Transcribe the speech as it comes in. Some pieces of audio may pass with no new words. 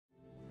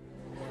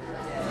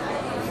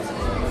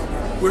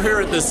We're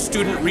here at the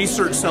Student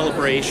Research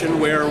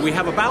Celebration where we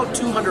have about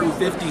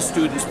 250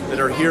 students that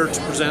are here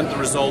to present the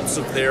results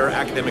of their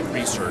academic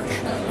research.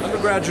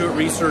 Undergraduate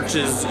research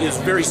is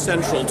very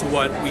central to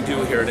what we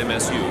do here at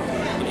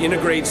MSU. It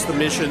integrates the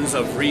missions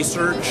of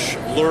research,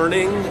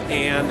 learning,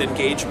 and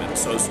engagement,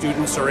 so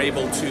students are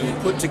able to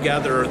put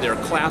together their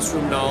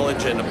classroom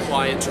knowledge and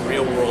apply it to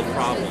real-world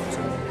problems.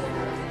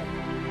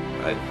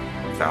 I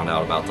found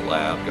out about the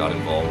lab, got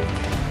involved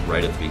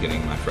right at the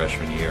beginning of my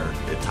freshman year.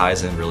 It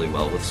ties in really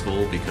well with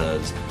school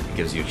because it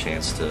gives you a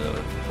chance to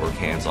work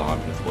hands-on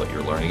with what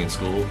you're learning in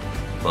school,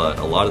 but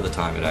a lot of the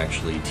time it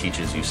actually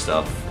teaches you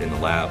stuff in the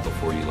lab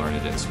before you learn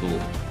it in school.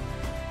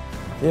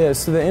 Yeah,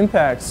 so the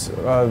impact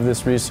of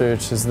this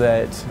research is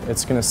that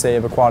it's going to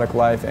save aquatic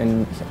life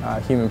and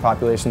human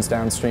populations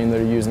downstream that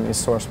are using these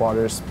source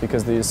waters,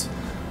 because these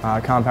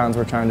compounds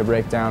we're trying to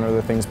break down are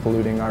the things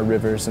polluting our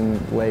rivers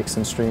and lakes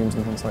and streams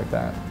and things like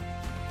that.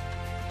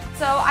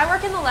 So I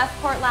work in the left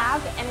port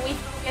lab, and we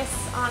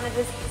focus on a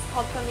disease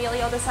called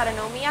familial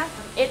dysautonomia.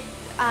 It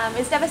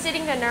is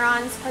devastating to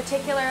neurons,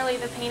 particularly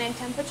the pain and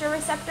temperature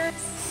receptors.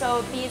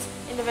 So these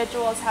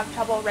individuals have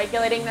trouble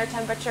regulating their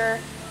temperature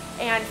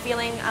and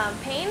feeling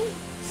pain.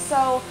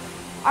 So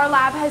our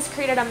lab has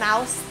created a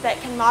mouse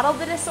that can model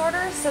the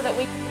disorder so that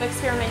we can do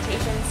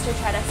experimentations to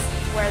try to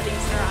see where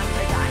these neurons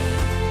are dying.